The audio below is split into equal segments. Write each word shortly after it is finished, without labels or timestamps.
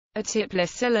A Tipler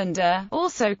cylinder,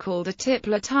 also called a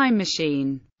Tipler time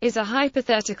machine, is a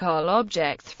hypothetical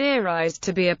object theorized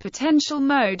to be a potential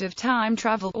mode of time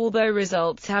travel, although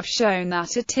results have shown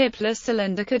that a Tipler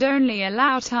cylinder could only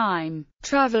allow time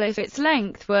travel if its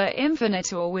length were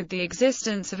infinite or with the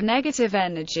existence of negative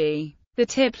energy. The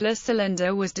Tipler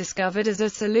cylinder was discovered as a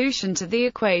solution to the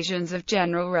equations of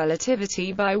general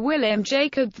relativity by Willem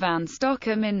Jacob van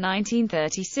Stockum in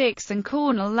 1936 and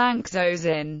Kornel Lanczos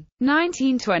in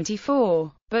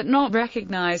 1924, but not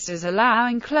recognized as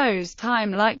allowing closed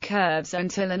time-like curves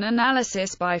until an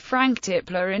analysis by Frank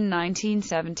Tipler in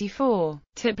 1974.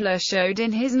 Tipler showed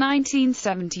in his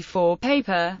 1974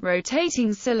 paper,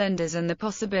 Rotating Cylinders and the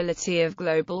Possibility of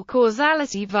Global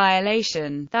Causality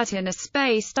Violation, that in a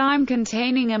space-time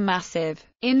containing a massive,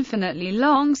 infinitely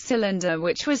long cylinder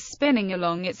which was spinning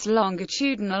along its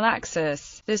longitudinal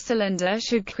axis, the cylinder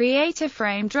should create a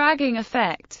frame-dragging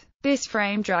effect. This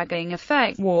frame-dragging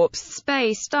effect warps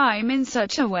space-time in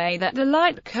such a way that the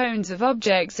light cones of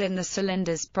objects in the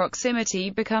cylinder's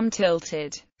proximity become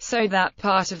tilted, so that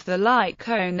part of the light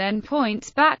cone then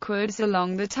points backwards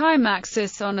along the time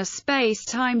axis on a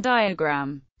space-time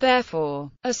diagram. Therefore,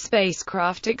 a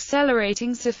spacecraft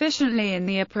accelerating sufficiently in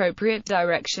the appropriate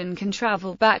direction can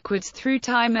travel backwards through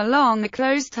time along a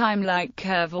closed time-like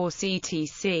curve or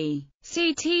CTC.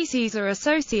 CTCs are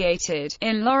associated,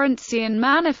 in Lorentzian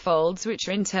manifolds which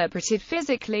are interpreted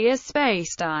physically as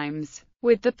spacetimes,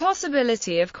 with the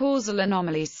possibility of causal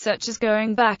anomalies such as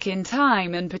going back in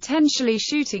time and potentially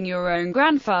shooting your own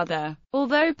grandfather,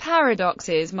 although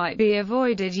paradoxes might be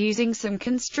avoided using some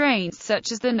constraints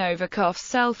such as the Novikov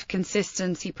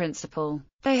self-consistency principle.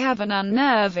 They have an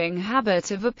unnerving habit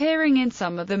of appearing in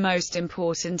some of the most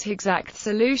important exact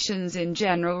solutions in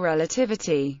general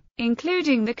relativity,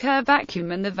 including the Kerr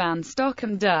vacuum and the van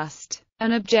Stockum dust.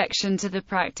 An objection to the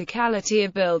practicality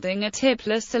of building a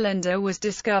Tipler cylinder was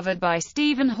discovered by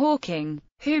Stephen Hawking,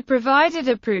 who provided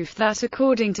a proof that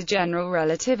according to general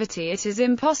relativity it is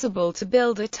impossible to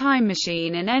build a time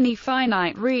machine in any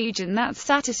finite region that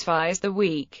satisfies the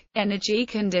weak energy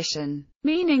condition,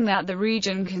 meaning that the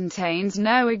region contains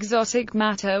no exotic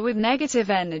matter with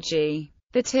negative energy.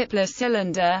 The Tipler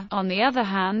cylinder, on the other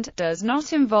hand, does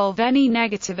not involve any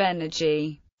negative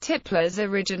energy. Tipler's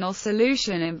original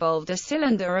solution involved a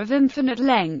cylinder of infinite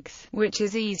length, which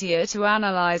is easier to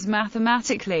analyze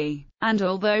mathematically, and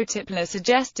although Tipler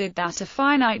suggested that a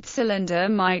finite cylinder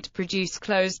might produce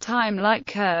closed time-like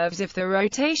curves if the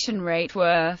rotation rate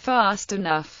were fast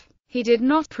enough, he did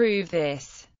not prove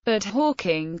this. But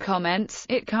Hawking comments,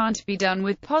 it can't be done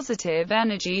with positive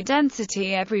energy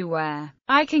density everywhere.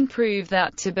 I can prove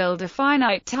that to build a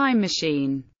finite time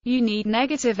machine, you need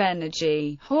negative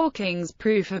energy. Hawking's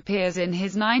proof appears in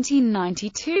his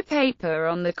 1992 paper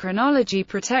on the chronology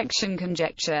protection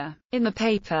conjecture. In the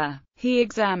paper, he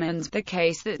examines the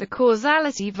case that the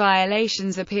causality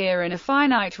violations appear in a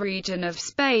finite region of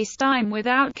space-time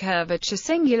without curvature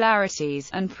singularities,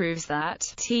 and proves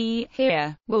that T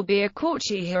here will be a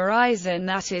Cauchy horizon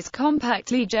that is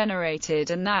compactly generated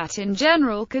and that in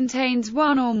general contains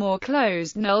one or more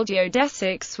closed null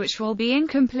geodesics which will be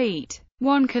incomplete.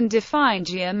 One can define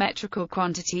geometrical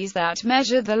quantities that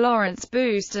measure the Lorentz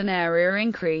boost and area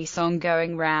increase on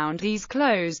going round these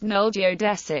closed null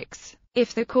geodesics.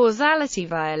 If the causality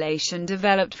violation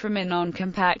developed from a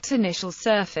non-compact initial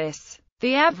surface,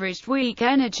 the averaged weak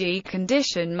energy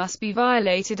condition must be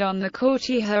violated on the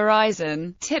Cauchy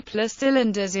horizon. Tipler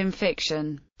cylinders in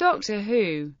fiction. Doctor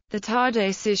Who. The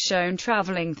TARDIS is shown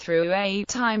traveling through a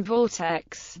time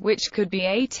vortex, which could be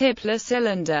a Tipler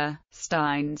cylinder.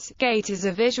 Steins Gate is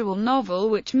a visual novel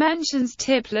which mentions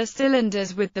Tipler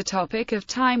cylinders with the topic of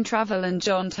time travel, and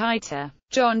John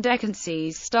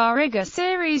Dekense's Starrigger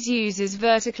series uses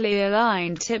vertically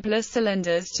aligned Tipler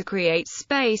cylinders to create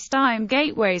space-time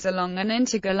gateways along an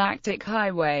intergalactic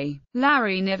highway.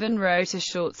 Larry Niven wrote a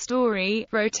short story,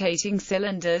 Rotating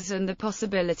Cylinders and the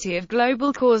Possibility of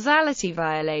Global Causality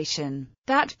Violation,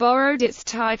 that borrowed its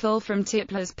title from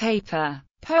Tipler's paper.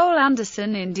 Poul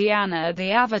Anderson, Indiana,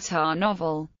 the Avatar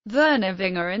novel. Werner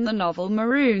Winger in the novel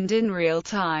Marooned in Real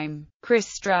Time. Chris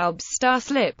Straub's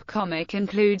Starslip comic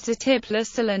includes a Tipler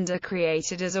cylinder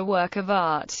created as a work of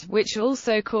art, which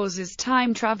also causes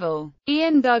time travel.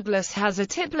 Ian Douglas has a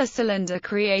Tipler cylinder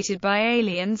created by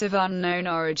aliens of unknown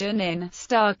origin in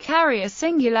Star Carrier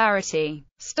Singularity.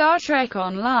 Star Trek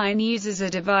Online uses a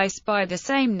device by the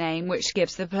same name which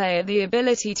gives the player the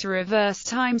ability to reverse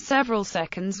time several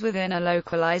seconds within a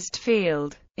localized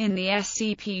field. In the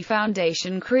SCP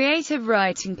Foundation Creative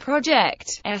Writing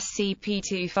Project,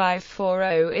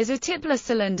 SCP-2540 is a Tipler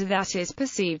cylinder that is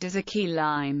perceived as a key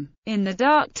line. In The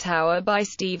Dark Tower by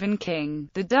Stephen King,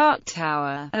 the Dark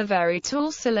Tower, a very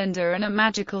tall cylinder and a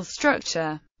magical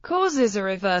structure, causes a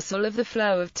reversal of the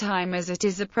flow of time as it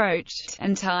is approached,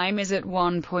 and time is at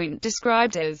one point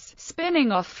described as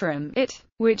spinning off from it,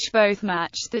 which both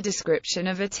match the description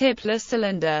of a Tipler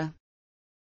cylinder.